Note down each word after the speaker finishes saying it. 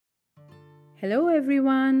Hello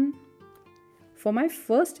everyone! For my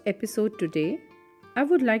first episode today, I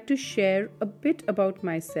would like to share a bit about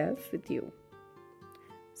myself with you.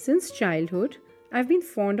 Since childhood, I've been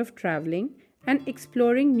fond of traveling and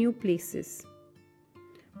exploring new places.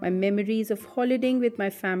 My memories of holidaying with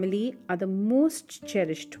my family are the most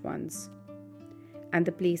cherished ones. And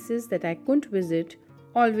the places that I couldn't visit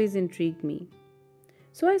always intrigued me.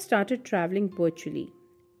 So I started traveling virtually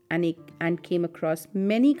and came across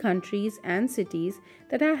many countries and cities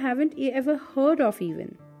that I haven't ever heard of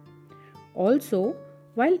even. Also,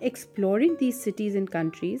 while exploring these cities and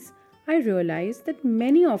countries, I realized that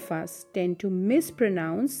many of us tend to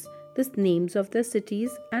mispronounce the names of the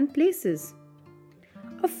cities and places.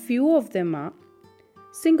 A few of them are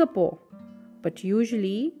Singapore, but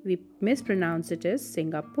usually we mispronounce it as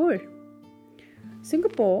Singapore.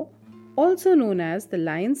 Singapore, also known as the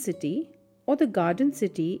Lion City or the Garden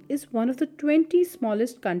City, is one of the 20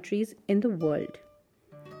 smallest countries in the world.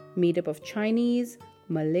 Made up of Chinese,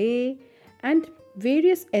 Malay, and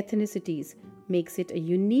various ethnicities, makes it a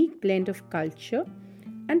unique blend of culture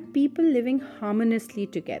and people living harmoniously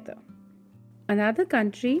together. Another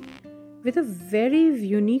country with a very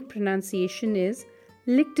unique pronunciation is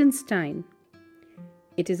Liechtenstein.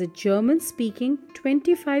 It is a German-speaking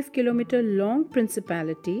 25-kilometer long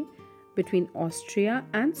principality between Austria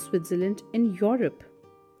and Switzerland in Europe.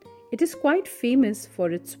 It is quite famous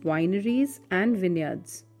for its wineries and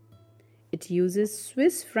vineyards. It uses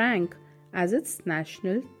Swiss franc as its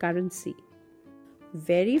national currency.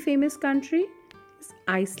 Very famous country is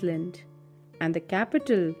Iceland. And the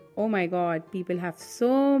capital, oh my god, people have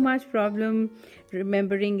so much problem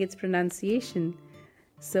remembering its pronunciation.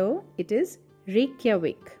 So it is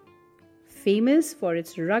Reykjavik, famous for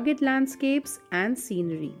its rugged landscapes and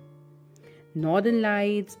scenery. Northern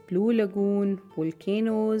Lights, Blue Lagoon,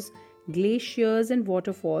 volcanoes, glaciers and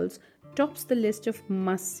waterfalls tops the list of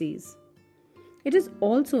must-sees. It is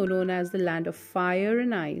also known as the land of fire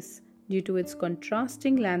and ice due to its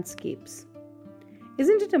contrasting landscapes.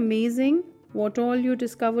 Isn't it amazing what all you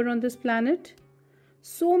discover on this planet?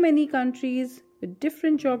 So many countries with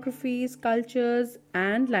different geographies, cultures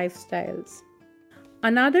and lifestyles.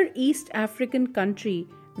 Another East African country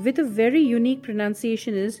with a very unique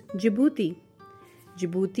pronunciation is Djibouti.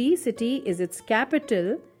 Djibouti city is its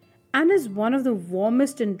capital and is one of the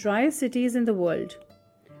warmest and driest cities in the world.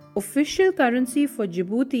 Official currency for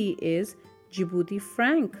Djibouti is Djibouti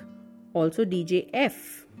franc, also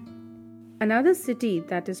DJF. Another city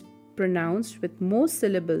that is pronounced with more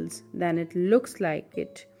syllables than it looks like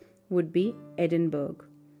it would be Edinburgh.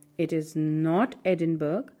 It is not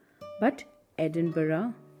Edinburgh, but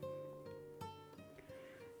Edinburgh.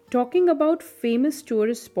 Talking about famous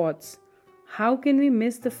tourist spots, how can we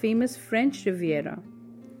miss the famous French Riviera?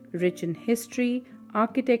 Rich in history,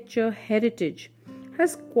 architecture, heritage,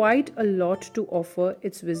 has quite a lot to offer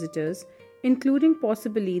its visitors, including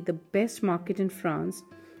possibly the best market in France,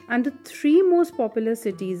 and the three most popular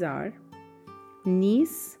cities are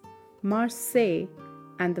Nice, Marseille,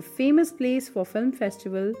 and the famous place for film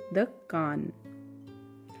festival, the Cannes.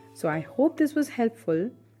 So I hope this was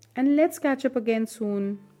helpful, and let's catch up again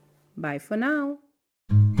soon. Bye for now.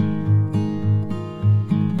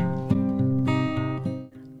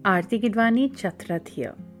 Aarticulate Chatrat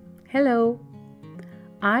here. Hello.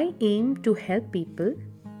 I aim to help people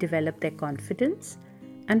develop their confidence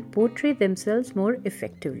and portray themselves more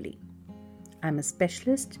effectively. I'm a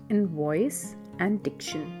specialist in voice and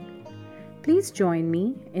diction. Please join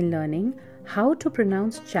me in learning how to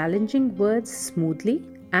pronounce challenging words smoothly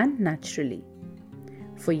and naturally.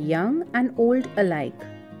 For young and old alike,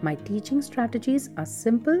 my teaching strategies are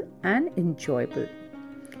simple and enjoyable.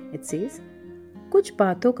 It says, कुछ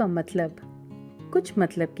बातों का मतलब, कुछ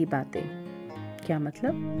मतलब की बातें. क्या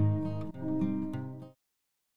मतलब?